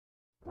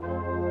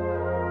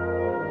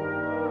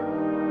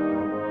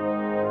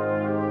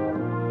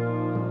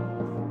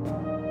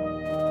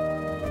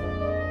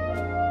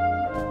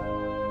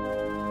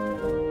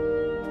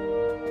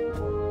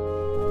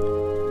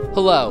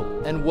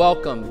Hello and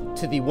welcome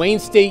to the Wayne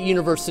State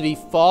University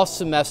Fall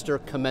Semester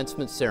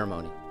Commencement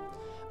Ceremony.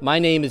 My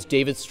name is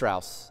David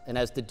Strauss, and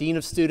as the Dean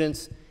of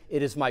Students,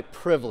 it is my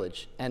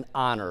privilege and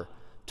honor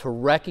to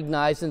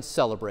recognize and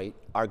celebrate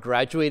our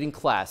graduating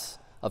class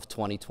of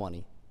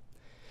 2020.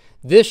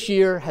 This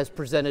year has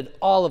presented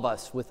all of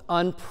us with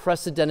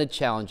unprecedented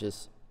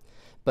challenges,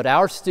 but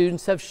our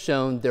students have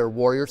shown their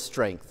warrior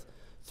strength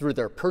through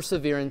their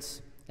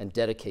perseverance and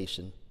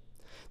dedication.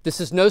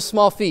 This is no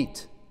small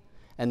feat,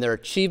 and their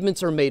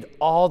achievements are made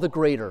all the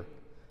greater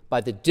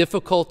by the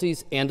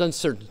difficulties and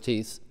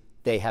uncertainties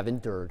they have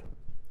endured.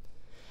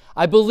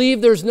 I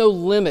believe there's no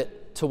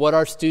limit to what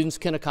our students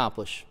can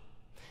accomplish,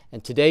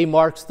 and today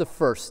marks the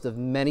first of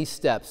many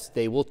steps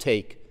they will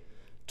take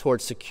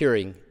towards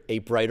securing a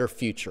brighter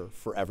future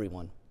for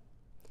everyone.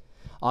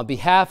 On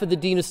behalf of the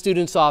Dean of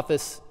Students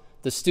Office,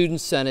 the Student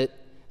Senate,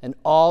 and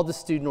all the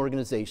student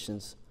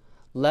organizations,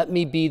 let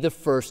me be the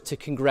first to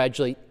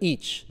congratulate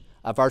each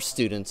of our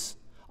students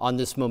on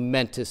this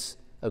momentous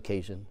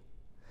occasion,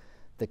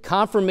 the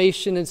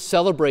confirmation and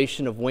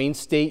celebration of Wayne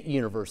State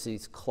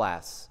University's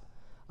class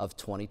of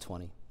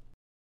 2020.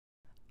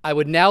 I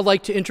would now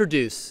like to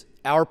introduce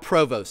our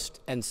Provost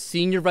and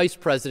Senior Vice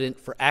President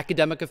for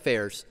Academic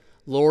Affairs,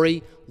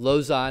 Lori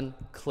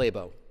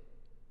Lozon-Klebo.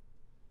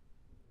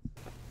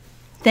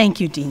 Thank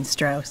you, Dean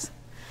Strauss.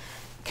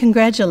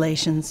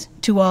 Congratulations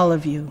to all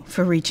of you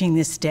for reaching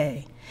this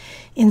day.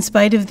 In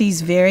spite of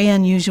these very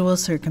unusual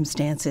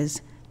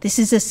circumstances, this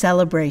is a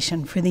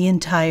celebration for the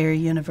entire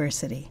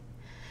university.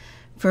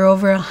 For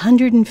over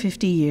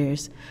 150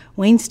 years,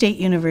 Wayne State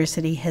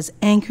University has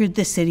anchored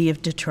the city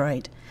of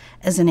Detroit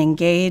as an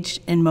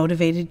engaged and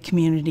motivated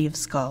community of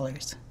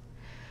scholars.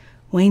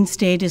 Wayne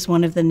State is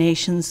one of the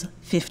nation's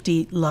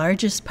 50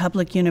 largest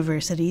public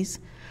universities,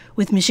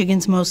 with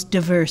Michigan's most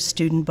diverse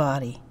student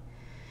body.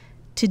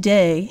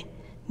 Today,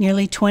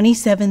 nearly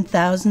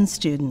 27,000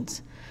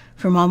 students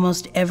from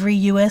almost every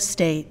U.S.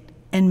 state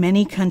and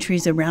many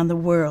countries around the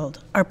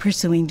world are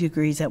pursuing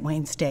degrees at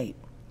Wayne State.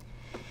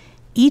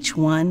 Each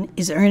one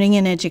is earning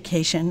an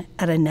education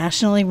at a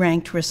nationally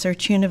ranked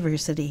research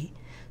university,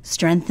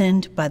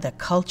 strengthened by the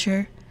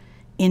culture,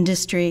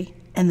 industry,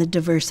 and the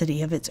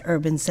diversity of its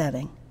urban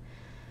setting.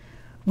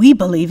 We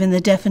believe in the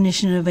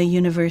definition of a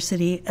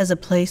university as a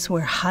place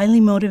where highly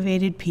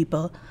motivated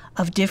people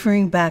of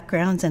differing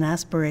backgrounds and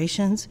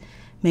aspirations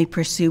may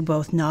pursue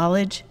both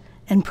knowledge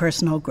and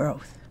personal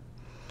growth.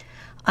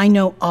 I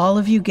know all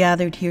of you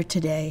gathered here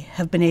today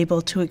have been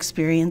able to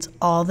experience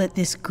all that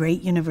this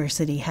great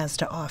university has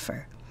to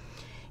offer.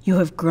 You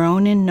have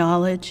grown in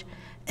knowledge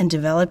and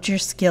developed your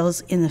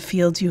skills in the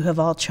fields you have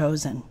all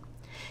chosen.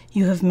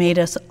 You have made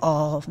us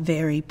all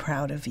very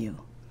proud of you.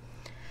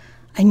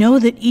 I know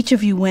that each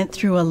of you went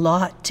through a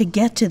lot to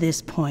get to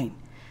this point,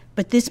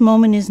 but this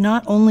moment is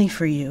not only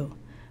for you,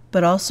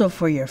 but also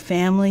for your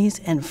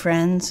families and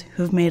friends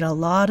who've made a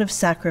lot of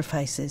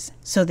sacrifices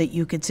so that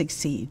you could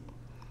succeed.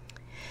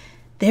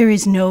 There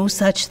is no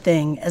such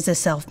thing as a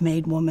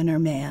self-made woman or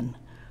man.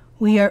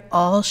 We are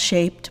all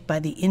shaped by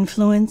the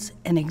influence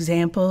and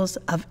examples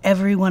of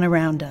everyone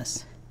around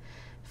us.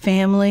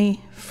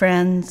 Family,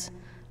 friends,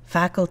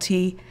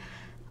 faculty,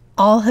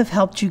 all have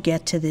helped you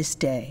get to this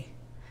day.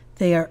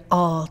 They are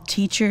all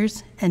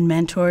teachers and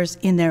mentors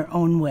in their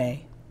own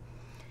way.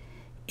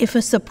 If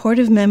a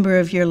supportive member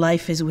of your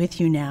life is with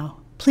you now,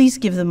 please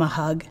give them a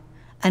hug,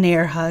 an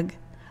air hug,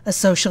 a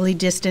socially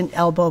distant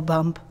elbow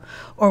bump,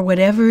 or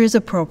whatever is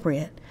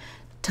appropriate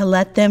to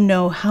let them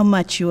know how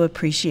much you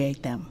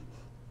appreciate them.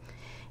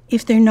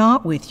 If they're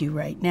not with you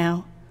right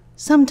now,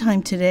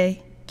 sometime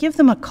today, give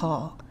them a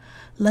call.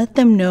 Let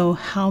them know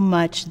how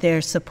much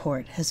their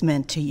support has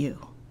meant to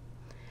you.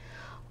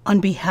 On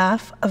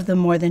behalf of the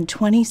more than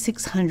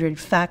 2,600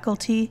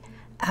 faculty,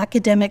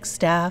 academic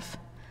staff,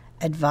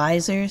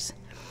 advisors,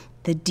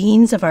 the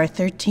deans of our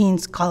 13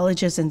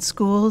 colleges and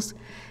schools,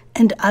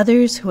 and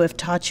others who have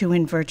taught you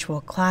in virtual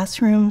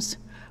classrooms,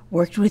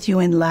 worked with you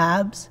in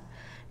labs,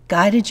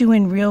 guided you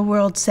in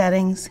real-world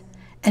settings,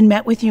 and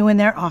met with you in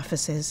their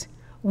offices,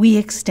 we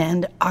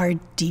extend our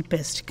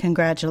deepest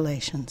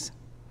congratulations.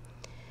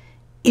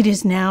 It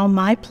is now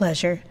my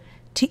pleasure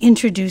to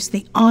introduce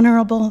the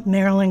Honorable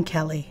Marilyn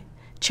Kelly,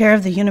 Chair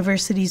of the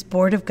University's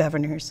Board of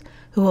Governors,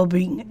 who will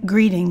bring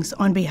greetings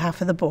on behalf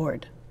of the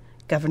board.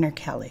 Governor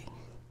Kelly.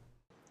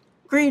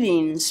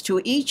 Greetings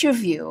to each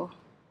of you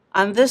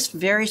on this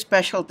very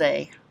special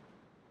day.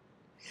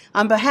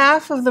 On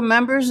behalf of the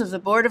members of the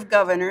Board of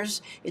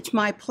Governors, it's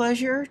my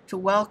pleasure to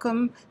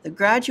welcome the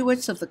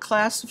graduates of the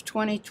class of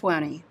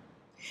 2020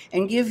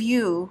 and give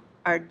you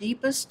our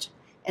deepest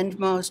and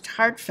most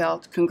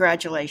heartfelt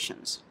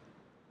congratulations.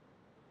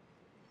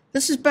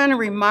 This has been a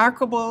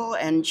remarkable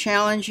and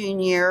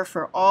challenging year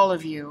for all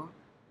of you,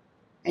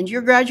 and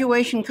your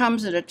graduation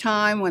comes at a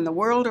time when the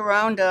world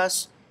around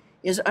us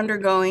is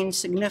undergoing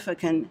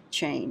significant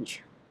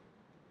change.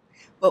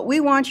 But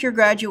we want your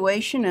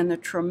graduation and the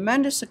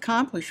tremendous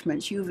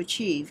accomplishments you've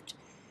achieved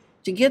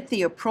to get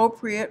the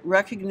appropriate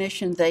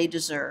recognition they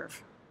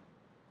deserve.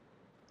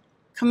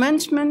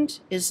 Commencement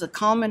is the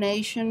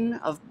culmination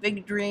of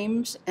big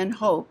dreams and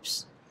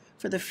hopes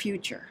for the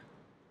future.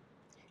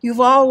 You've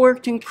all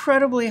worked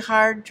incredibly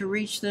hard to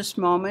reach this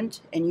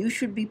moment, and you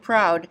should be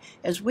proud,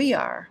 as we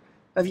are,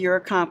 of your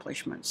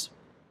accomplishments.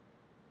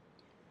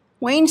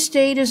 Wayne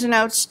State is an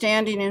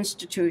outstanding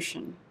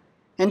institution,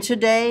 and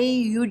today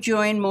you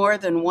join more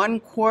than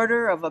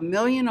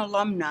 250,000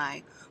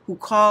 alumni who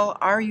call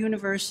our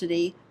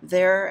university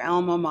their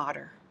alma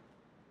mater.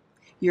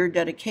 Your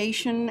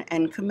dedication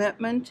and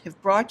commitment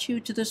have brought you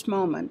to this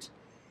moment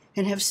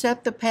and have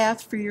set the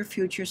path for your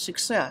future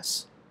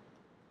success.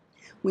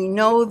 We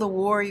know the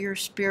warrior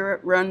spirit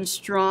runs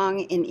strong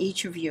in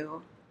each of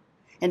you,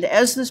 and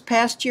as this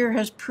past year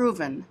has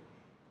proven,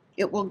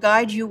 it will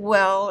guide you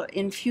well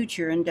in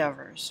future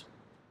endeavors.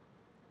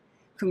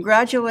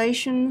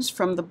 Congratulations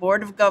from the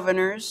Board of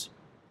Governors,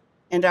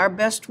 and our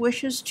best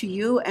wishes to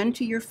you and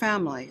to your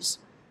families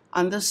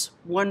on this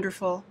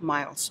wonderful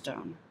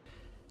milestone.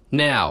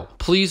 Now,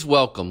 please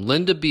welcome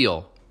Linda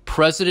Beal,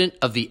 President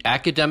of the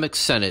Academic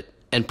Senate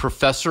and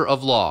Professor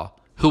of Law,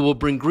 who will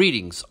bring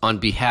greetings on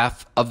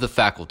behalf of the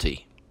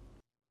faculty.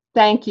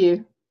 Thank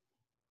you.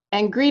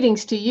 And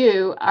greetings to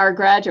you, our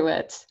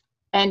graduates,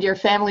 and your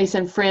families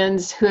and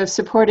friends who have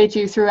supported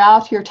you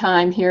throughout your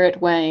time here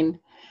at Wayne.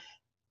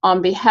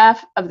 On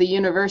behalf of the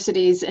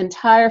university's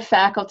entire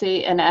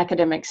faculty and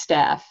academic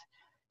staff,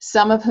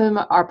 some of whom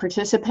are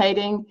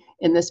participating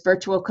in this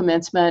virtual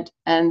commencement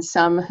and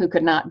some who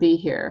could not be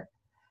here,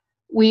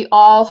 we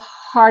all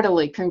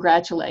heartily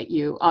congratulate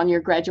you on your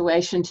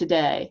graduation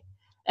today,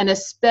 an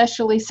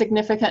especially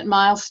significant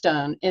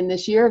milestone in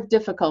this year of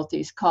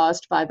difficulties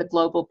caused by the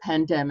global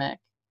pandemic.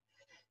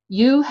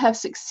 You have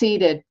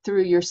succeeded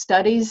through your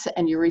studies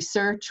and your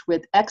research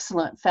with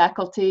excellent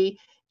faculty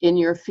in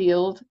your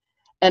field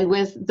and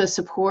with the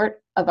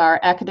support of our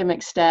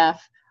academic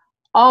staff,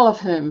 all of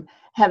whom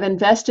have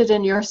invested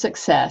in your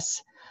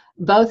success,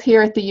 both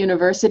here at the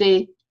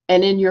university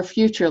and in your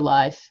future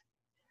life.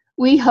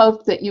 We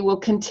hope that you will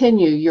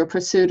continue your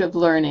pursuit of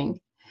learning,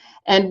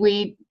 and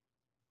we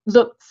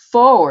look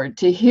forward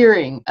to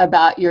hearing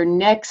about your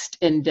next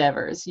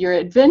endeavors, your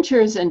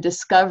adventures and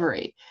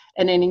discovery,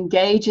 and in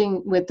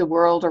engaging with the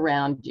world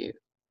around you.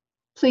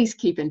 Please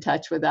keep in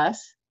touch with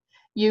us.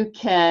 You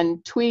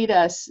can tweet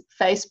us,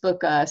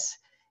 Facebook us,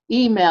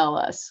 email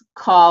us,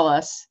 call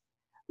us.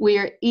 We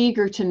are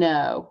eager to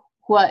know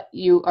what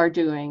you are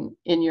doing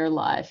in your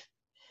life.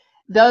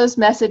 Those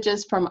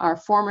messages from our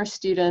former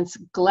students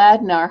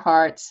gladden our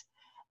hearts,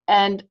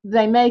 and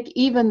they make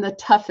even the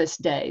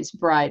toughest days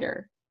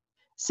brighter.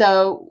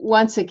 So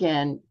once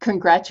again,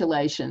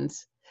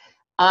 congratulations.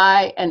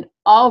 I and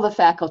all the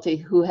faculty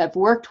who have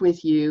worked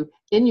with you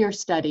in your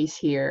studies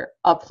here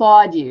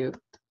applaud you,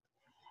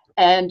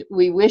 and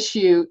we wish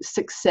you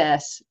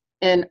success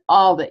in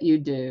all that you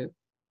do.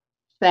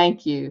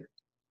 Thank you.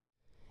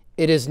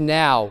 It is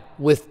now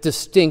with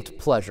distinct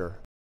pleasure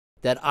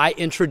that I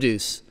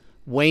introduce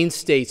Wayne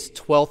State's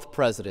 12th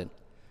president,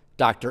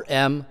 Dr.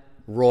 M.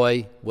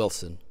 Roy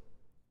Wilson.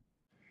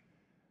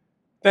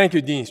 Thank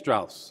you, Dean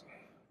Strauss.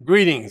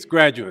 Greetings,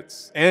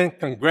 graduates, and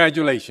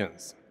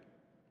congratulations.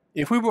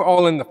 If we were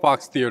all in the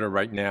Fox Theater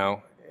right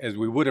now, as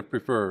we would have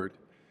preferred,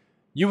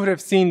 you would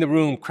have seen the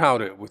room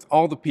crowded with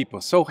all the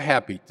people so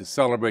happy to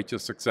celebrate your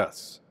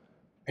success.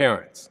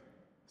 Parents,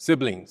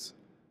 siblings,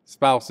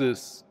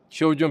 spouses,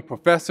 children,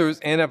 professors,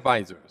 and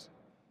advisors.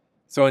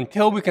 So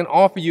until we can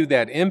offer you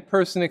that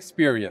in-person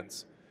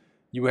experience,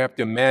 you have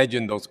to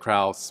imagine those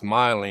crowds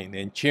smiling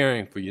and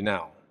cheering for you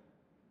now.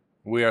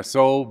 We are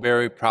so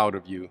very proud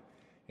of you,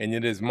 and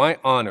it is my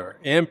honor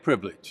and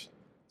privilege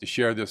to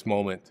share this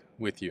moment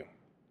with you.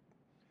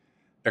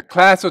 The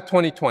class of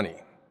 2020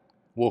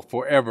 will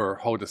forever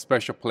hold a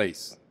special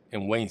place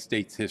in Wayne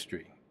State's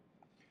history.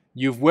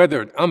 You've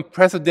weathered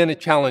unprecedented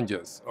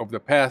challenges over the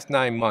past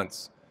 9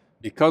 months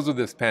because of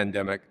this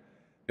pandemic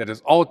that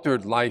has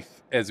altered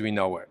life as we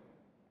know it.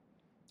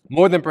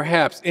 More than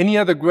perhaps any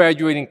other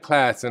graduating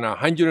class in our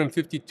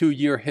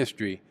 152-year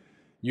history,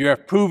 you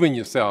have proven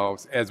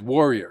yourselves as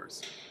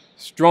warriors,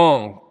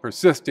 strong,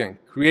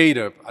 persistent,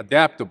 creative,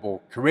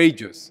 adaptable,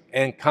 courageous,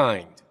 and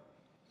kind.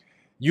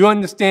 You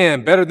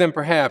understand better than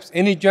perhaps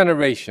any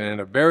generation in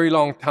a very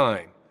long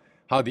time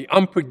how the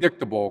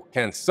unpredictable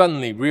can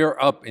suddenly rear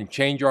up and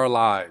change our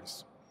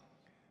lives.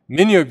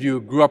 Many of you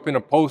grew up in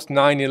a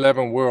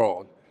post-9/11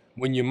 world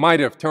when you might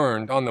have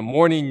turned on the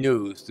morning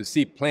news to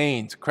see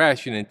planes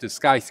crashing into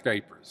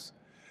skyscrapers.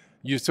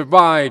 You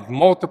survived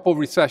multiple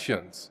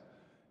recessions.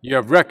 You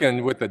have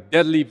reckoned with a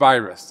deadly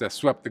virus that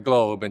swept the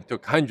globe and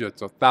took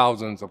hundreds of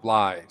thousands of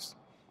lives.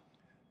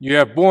 You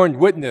have borne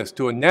witness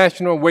to a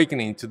national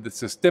awakening to the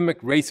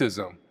systemic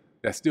racism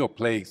that still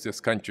plagues this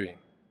country.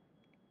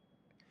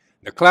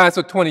 The class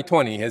of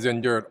 2020 has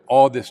endured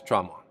all this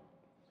trauma.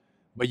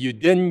 But you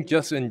didn't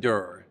just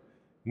endure.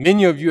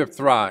 Many of you have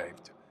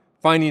thrived,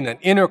 finding an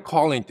inner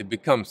calling to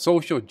become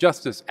social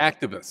justice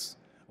activists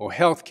or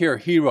healthcare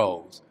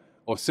heroes,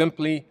 or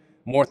simply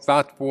more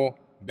thoughtful,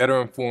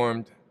 better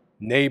informed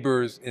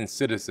neighbors and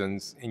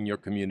citizens in your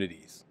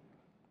communities.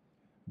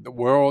 The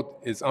world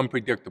is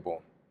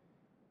unpredictable,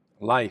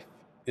 Life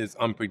is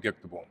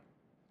unpredictable.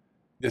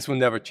 This will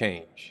never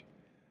change.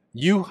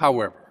 You,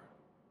 however,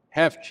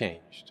 have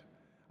changed.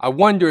 I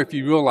wonder if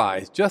you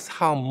realize just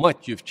how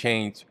much you've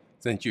changed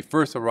since you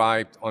first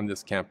arrived on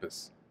this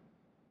campus.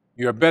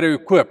 You are better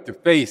equipped to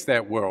face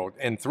that world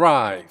and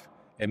thrive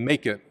and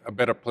make it a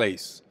better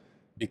place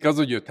because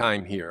of your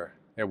time here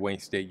at Wayne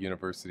State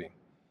University.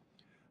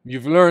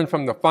 You've learned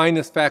from the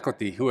finest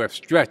faculty who have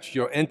stretched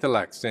your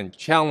intellects and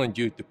challenged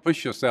you to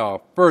push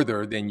yourself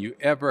further than you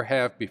ever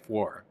have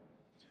before.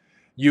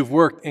 You've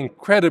worked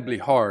incredibly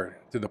hard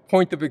to the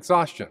point of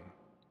exhaustion.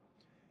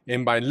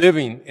 And by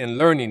living and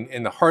learning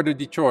in the heart of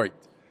Detroit,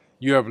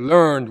 you have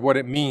learned what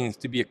it means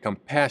to be a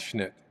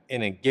compassionate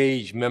and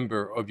engaged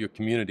member of your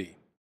community.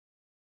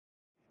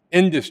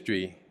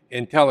 Industry,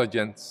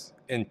 intelligence,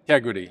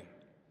 integrity.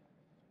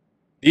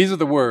 These are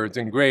the words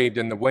engraved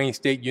in the Wayne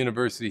State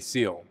University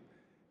seal,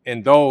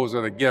 and those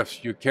are the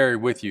gifts you carry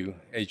with you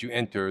as you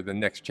enter the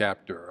next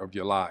chapter of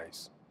your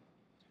lives.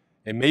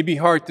 It may be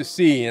hard to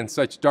see in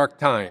such dark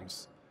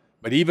times,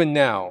 but even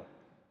now,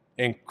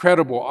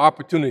 incredible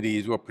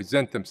opportunities will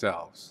present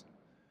themselves.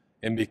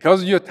 And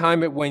because of your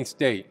time at Wayne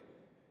State,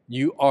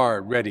 you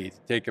are ready to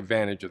take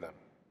advantage of them.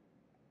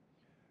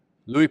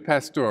 Louis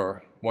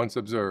Pasteur once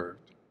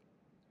observed,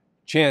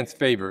 "Chance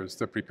favors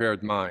the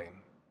prepared mind."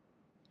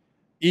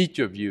 Each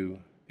of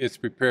you is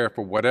prepared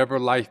for whatever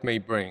life may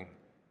bring,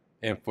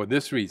 and for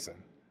this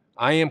reason,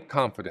 I am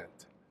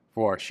confident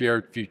for our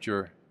shared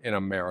future in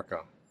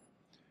America.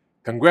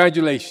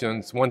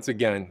 Congratulations once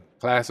again,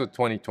 class of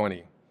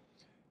 2020.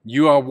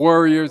 You are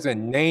warriors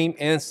in name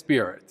and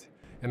spirit,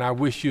 and I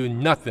wish you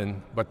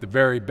nothing but the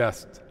very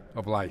best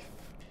of life.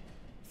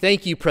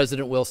 Thank you,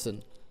 President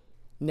Wilson.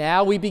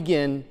 Now we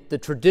begin the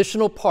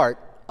traditional part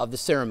of the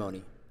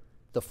ceremony,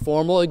 the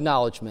formal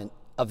acknowledgement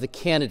of the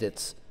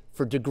candidates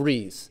for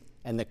degrees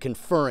and the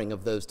conferring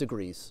of those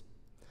degrees.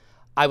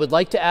 I would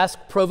like to ask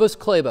Provost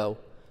Clabo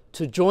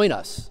to join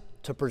us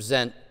to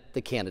present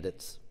the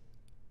candidates.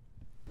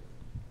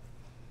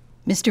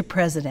 Mr.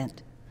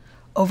 President,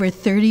 over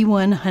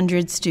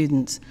 3,100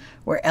 students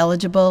were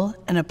eligible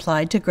and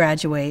applied to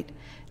graduate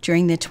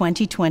during the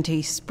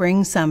 2020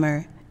 spring,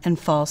 summer, and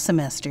fall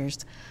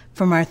semesters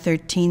from our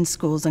 13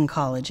 schools and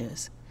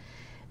colleges.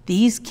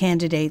 These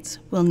candidates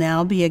will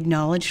now be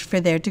acknowledged for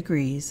their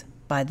degrees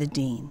by the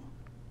Dean.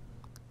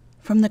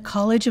 From the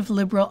College of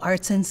Liberal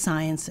Arts and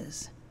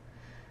Sciences,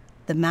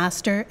 the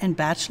master and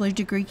bachelor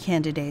degree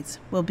candidates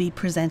will be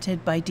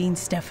presented by Dean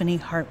Stephanie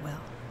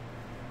Hartwell.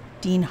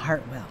 Dean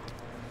Hartwell.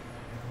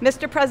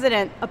 Mr.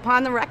 President,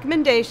 upon the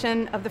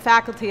recommendation of the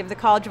faculty of the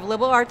College of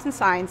Liberal Arts and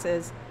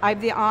Sciences, I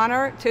have the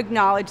honor to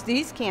acknowledge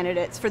these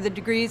candidates for the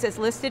degrees as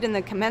listed in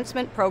the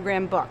Commencement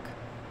program book.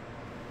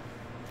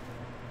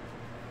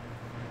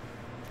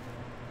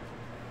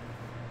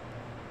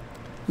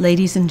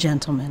 Ladies and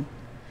gentlemen,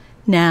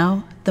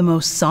 now the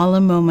most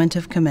solemn moment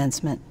of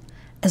commencement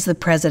as the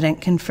President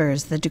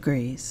confers the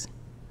degrees.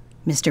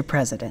 Mr.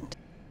 President.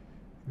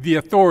 The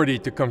authority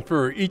to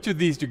confer each of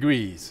these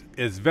degrees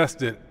is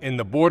vested in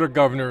the Board of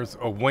Governors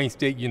of Wayne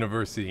State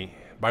University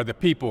by the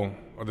people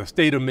of the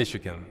state of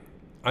Michigan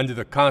under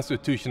the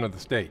Constitution of the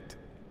state.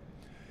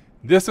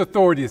 This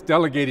authority is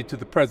delegated to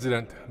the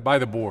President by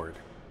the Board.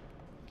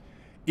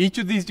 Each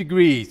of these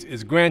degrees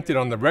is granted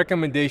on the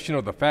recommendation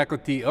of the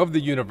faculty of the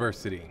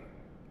university.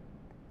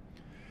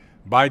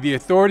 By the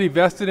authority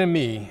vested in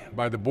me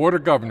by the Board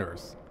of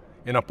Governors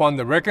and upon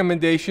the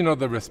recommendation of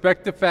the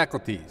respective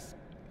faculties,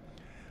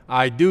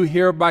 I do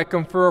hereby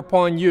confer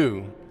upon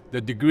you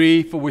the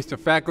degree for which the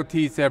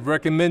faculties have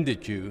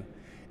recommended you,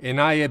 and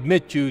I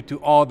admit you to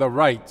all the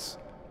rights,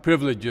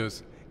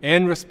 privileges,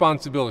 and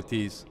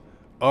responsibilities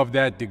of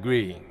that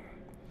degree.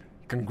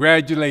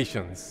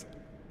 Congratulations.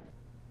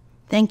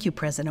 Thank you,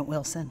 President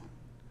Wilson.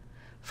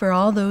 For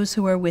all those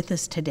who are with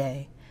us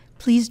today,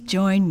 please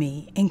join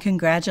me in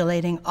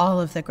congratulating all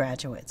of the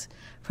graduates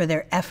for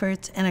their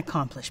efforts and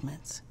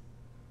accomplishments.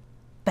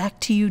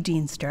 Back to you,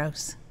 Dean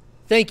Strauss.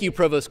 Thank you,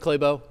 Provost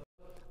Clabo.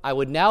 I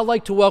would now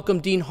like to welcome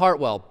Dean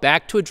Hartwell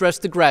back to address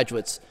the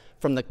graduates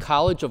from the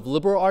College of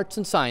Liberal Arts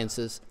and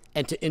Sciences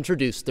and to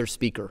introduce their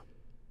speaker.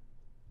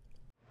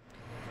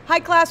 Hi,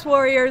 class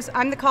warriors.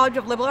 I'm the College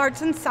of Liberal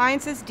Arts and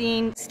Sciences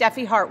Dean,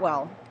 Steffi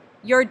Hartwell,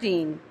 your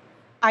Dean.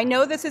 I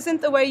know this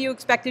isn't the way you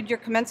expected your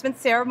commencement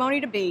ceremony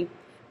to be,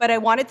 but I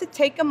wanted to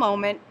take a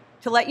moment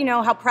to let you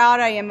know how proud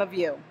I am of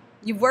you.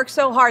 You've worked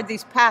so hard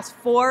these past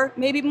 4,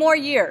 maybe more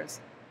years.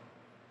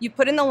 You've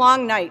put in the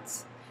long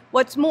nights.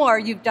 What's more,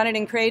 you've done it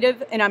in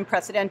creative and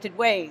unprecedented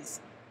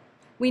ways.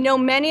 We know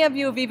many of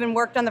you have even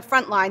worked on the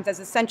front lines as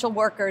essential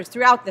workers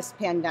throughout this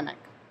pandemic.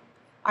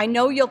 I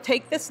know you'll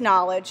take this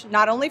knowledge,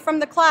 not only from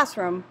the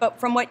classroom, but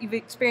from what you've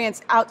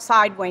experienced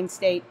outside Wayne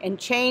State and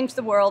change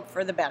the world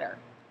for the better.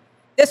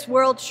 This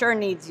world sure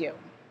needs you.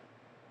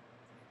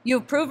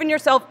 You've proven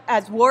yourself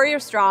as warrior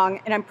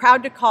strong, and I'm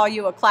proud to call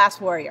you a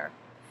class warrior.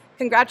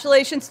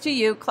 Congratulations to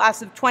you,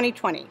 class of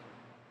 2020.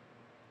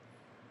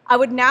 I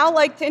would now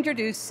like to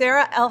introduce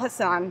Sarah El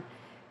Hassan.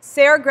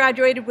 Sarah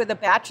graduated with a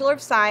Bachelor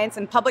of Science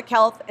in Public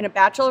Health and a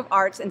Bachelor of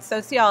Arts in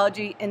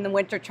Sociology in the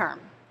winter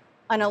term.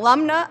 An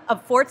alumna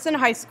of Fortson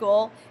High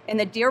School and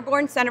the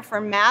Dearborn Center for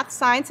Math,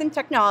 Science, and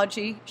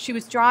Technology, she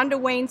was drawn to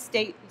Wayne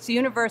State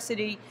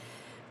University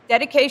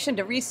dedication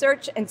to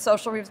research and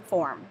social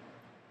reform.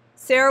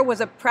 Sarah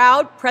was a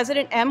proud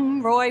President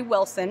M. Roy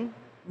Wilson,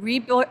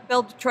 Rebuild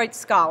Detroit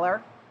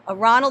Scholar, a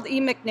Ronald E.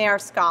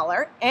 McNair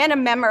Scholar, and a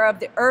member of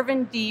the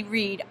Irvin D.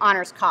 Reed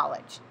Honors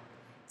College.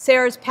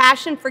 Sarah's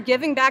passion for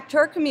giving back to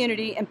her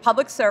community and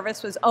public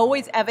service was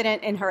always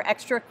evident in her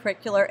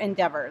extracurricular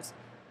endeavors.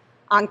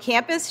 On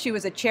campus, she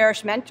was a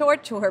cherished mentor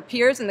to her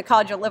peers in the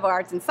College of Liberal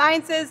Arts and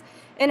Sciences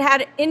and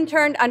had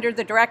interned under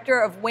the director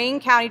of Wayne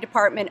County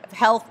Department of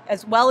Health,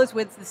 as well as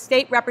with the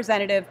state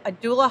representative,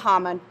 Abdullah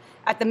Hamid,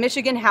 at the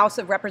Michigan House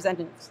of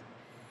Representatives.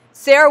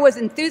 Sarah was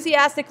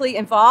enthusiastically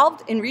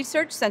involved in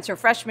research since her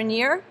freshman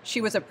year.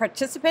 She was a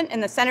participant in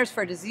the Centers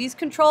for Disease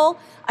Control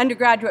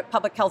undergraduate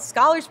public health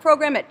scholars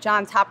program at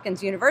Johns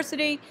Hopkins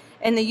University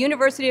and the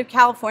University of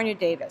California,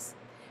 Davis.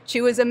 She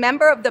was a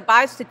member of the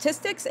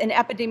Biostatistics and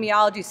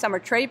Epidemiology Summer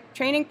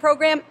Training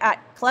Program at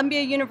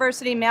Columbia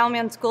University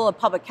Mailman School of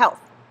Public Health.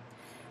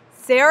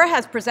 Sarah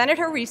has presented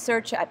her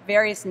research at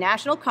various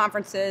national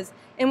conferences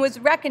and was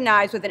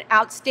recognized with an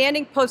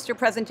Outstanding Poster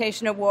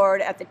Presentation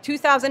Award at the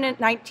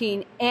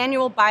 2019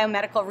 Annual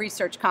Biomedical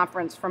Research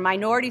Conference for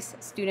minority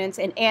students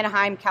in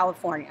Anaheim,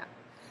 California.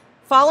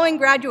 Following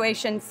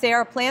graduation,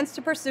 Sarah plans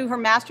to pursue her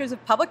Master's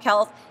of Public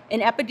Health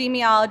in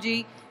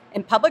Epidemiology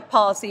and Public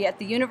Policy at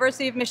the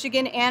University of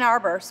Michigan Ann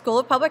Arbor School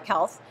of Public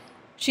Health.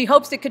 She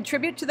hopes to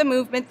contribute to the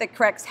movement that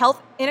corrects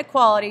health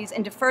inequalities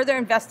and to further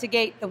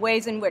investigate the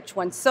ways in which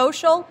one's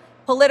social,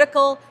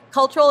 political,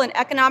 cultural, and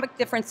economic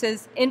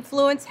differences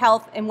influence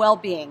health and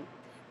well-being.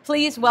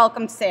 Please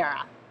welcome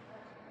Sarah.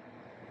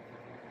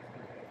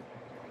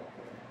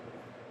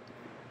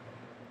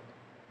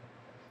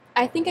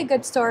 I think a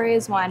good story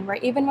is one where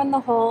even when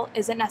the whole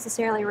isn't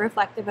necessarily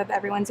reflective of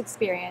everyone's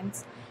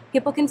experience,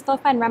 people can still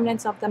find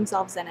remnants of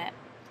themselves in it.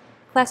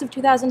 Class of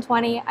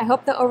 2020, I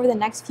hope that over the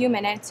next few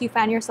minutes you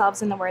find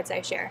yourselves in the words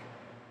I share.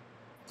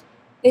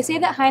 They say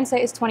that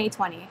hindsight is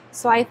 20/20,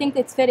 so I think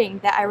it's fitting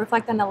that I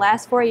reflect on the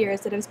last 4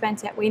 years that I've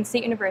spent at Wayne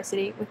State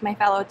University with my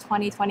fellow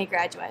 2020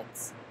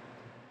 graduates.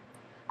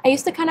 I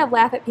used to kind of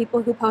laugh at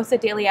people who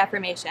posted daily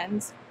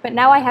affirmations, but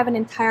now I have an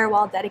entire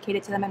wall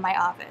dedicated to them in my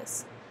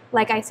office.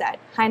 Like I said,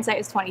 hindsight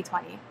is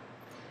 20/20.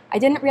 I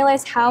didn't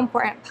realize how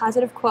important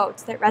positive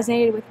quotes that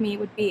resonated with me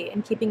would be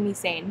in keeping me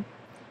sane,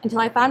 until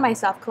I found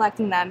myself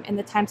collecting them in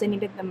the times I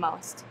needed them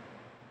most.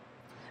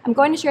 I'm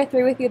going to share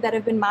 3 with you that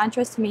have been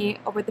mantras to me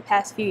over the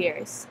past few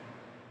years.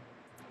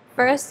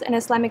 First, an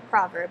Islamic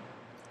proverb.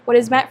 What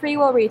is meant for you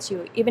will reach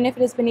you, even if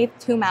it is beneath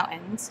 2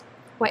 mountains.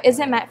 What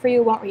isn't meant for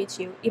you won't reach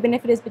you, even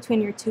if it is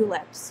between your 2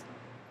 lips.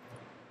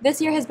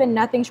 This year has been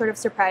nothing short of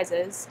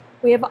surprises.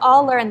 We have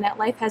all learned that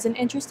life has an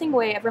interesting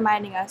way of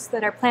reminding us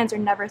that our plans are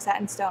never set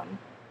in stone.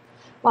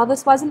 While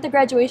this wasn't the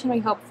graduation we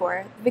hoped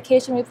for, the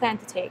vacation we planned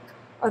to take,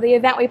 or the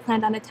event we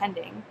planned on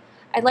attending,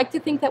 I'd like to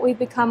think that we've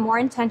become more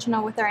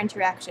intentional with our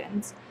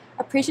interactions,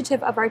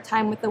 appreciative of our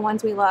time with the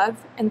ones we love,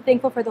 and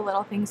thankful for the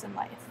little things in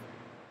life.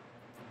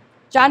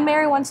 John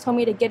Mayer once told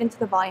me to get into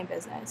the volume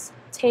business,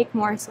 take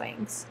more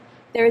swings.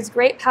 There is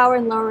great power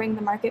in lowering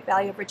the market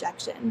value of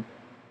rejection.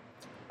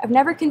 I've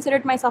never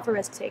considered myself a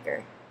risk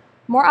taker.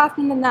 More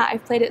often than not,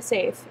 I've played it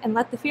safe and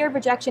let the fear of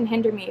rejection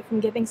hinder me from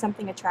giving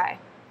something a try.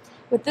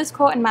 With this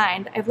quote in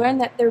mind, I've learned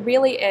that there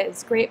really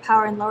is great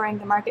power in lowering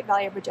the market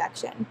value of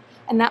rejection,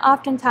 and that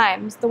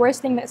oftentimes the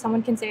worst thing that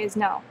someone can say is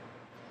no.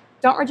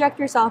 Don't reject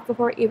yourself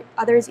before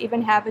others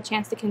even have a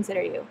chance to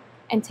consider you,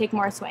 and take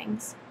more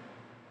swings.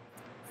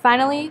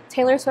 Finally,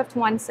 Taylor Swift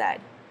once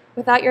said,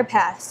 "Without your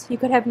past, you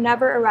could have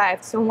never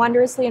arrived so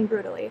wondrously and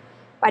brutally,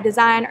 by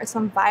design or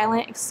some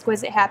violent,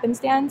 exquisite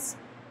happenstance,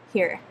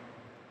 here."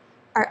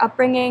 Our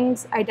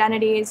upbringings,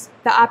 identities,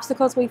 the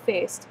obstacles we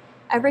faced,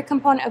 every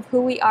component of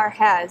who we are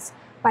has,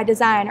 by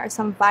design or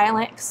some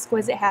violent,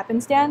 exquisite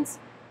happenstance,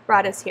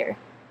 brought us here.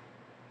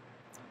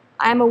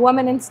 I am a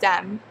woman in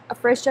STEM, a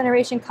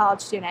first-generation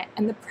college student,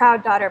 and the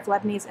proud daughter of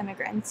Lebanese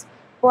immigrants,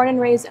 born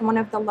and raised in one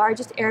of the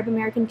largest Arab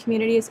American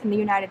communities in the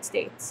United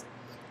States.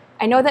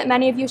 I know that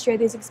many of you share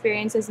these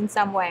experiences in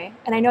some way,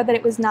 and I know that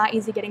it was not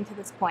easy getting to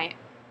this point.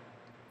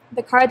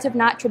 The cards have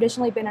not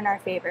traditionally been in our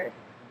favor.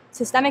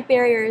 Systemic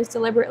barriers,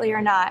 deliberately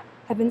or not,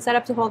 have been set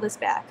up to hold us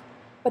back,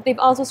 but they've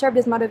also served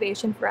as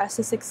motivation for us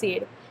to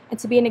succeed and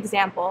to be an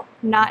example,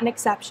 not an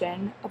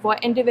exception, of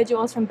what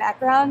individuals from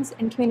backgrounds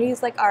and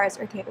communities like ours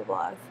are capable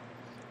of.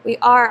 We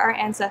are our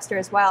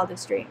ancestors'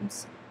 wildest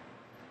dreams.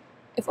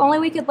 If only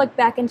we could look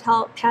back and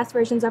tell past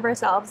versions of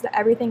ourselves that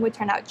everything would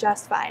turn out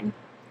just fine,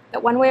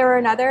 that one way or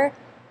another,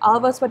 all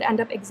of us would end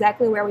up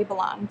exactly where we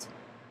belonged.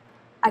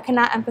 I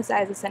cannot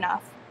emphasize this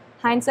enough.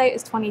 Hindsight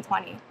is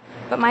 20/20,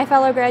 but my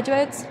fellow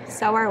graduates,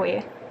 so are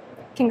we.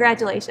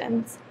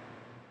 Congratulations.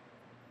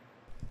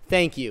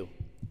 Thank you.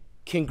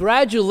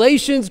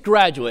 Congratulations,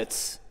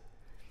 graduates.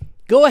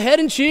 Go ahead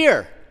and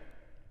cheer.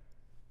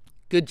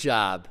 Good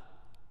job.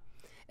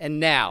 And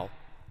now,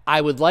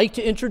 I would like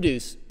to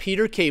introduce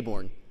Peter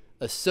Caborn,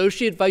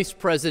 Associate Vice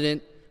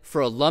President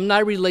for Alumni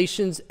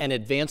Relations and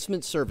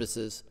Advancement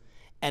Services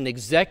and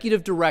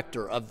Executive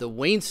Director of the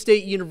Wayne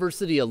State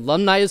University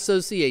Alumni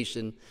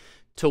Association,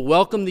 to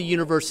welcome the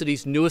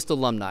university's newest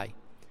alumni.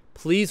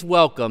 Please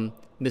welcome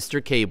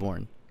Mr.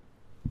 Caborn.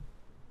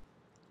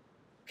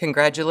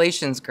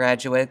 Congratulations,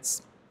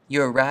 graduates.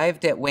 You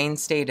arrived at Wayne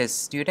State as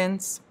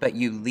students, but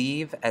you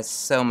leave as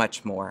so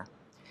much more.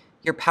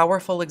 You're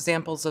powerful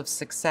examples of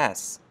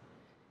success.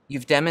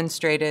 You've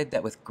demonstrated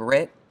that with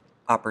grit,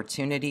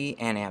 opportunity,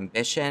 and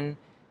ambition,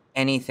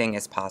 anything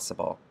is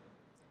possible.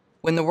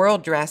 When the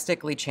world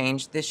drastically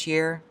changed this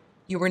year,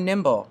 you were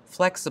nimble,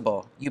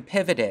 flexible, you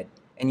pivoted,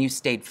 and you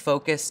stayed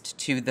focused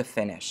to the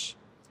finish.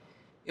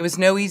 It was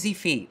no easy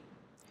feat,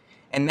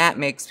 and that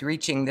makes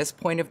reaching this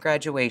point of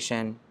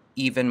graduation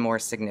even more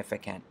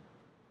significant.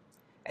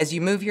 As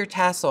you move your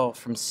tassel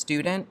from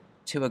student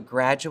to a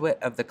graduate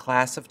of the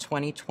class of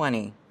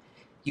 2020,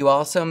 you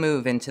also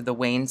move into the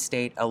Wayne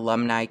State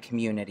alumni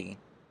community,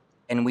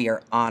 and we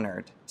are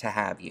honored to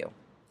have you.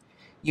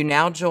 You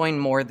now join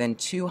more than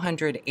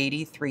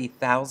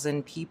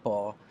 283,000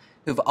 people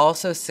who've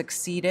also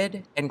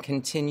succeeded and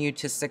continue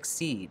to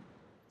succeed.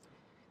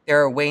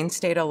 There are Wayne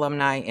State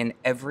alumni in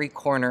every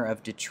corner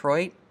of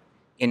Detroit,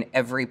 in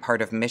every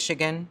part of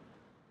Michigan,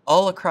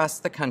 all across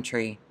the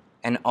country,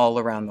 and all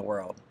around the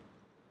world.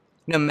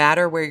 No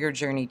matter where your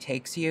journey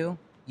takes you,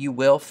 you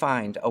will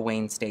find a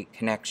Wayne State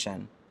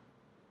connection.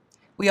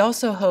 We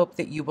also hope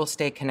that you will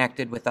stay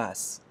connected with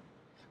us.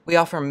 We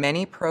offer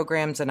many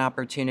programs and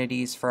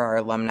opportunities for our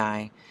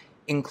alumni,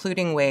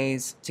 including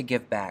ways to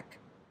give back.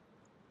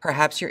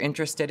 Perhaps you're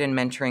interested in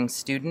mentoring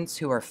students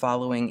who are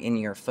following in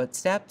your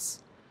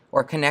footsteps,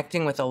 or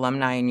connecting with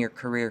alumni in your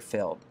career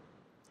field.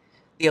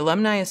 The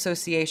Alumni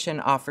Association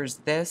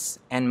offers this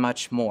and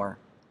much more.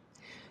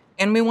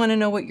 And we want to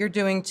know what you're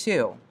doing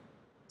too.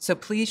 So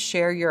please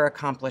share your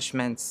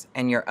accomplishments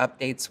and your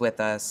updates with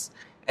us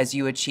as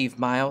you achieve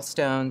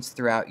milestones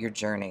throughout your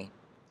journey.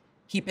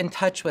 Keep in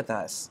touch with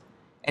us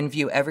and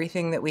view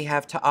everything that we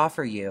have to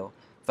offer you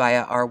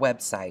via our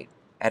website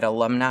at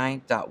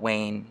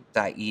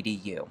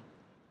alumni.wayne.edu.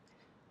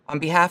 On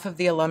behalf of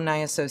the Alumni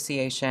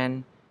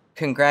Association,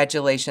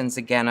 congratulations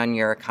again on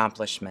your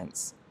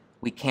accomplishments.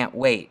 We can't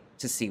wait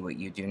to see what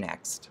you do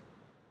next.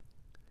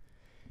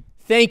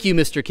 Thank you,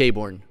 Mr.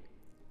 Caborn.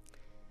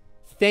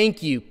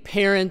 Thank you,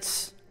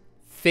 parents,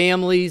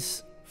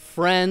 families,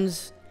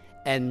 friends,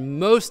 and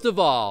most of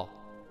all,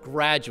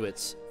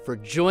 graduates, for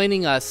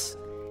joining us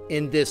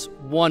in this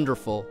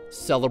wonderful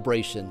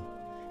celebration.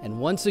 And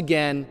once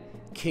again,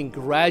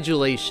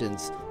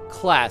 congratulations,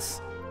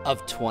 class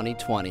of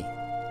 2020.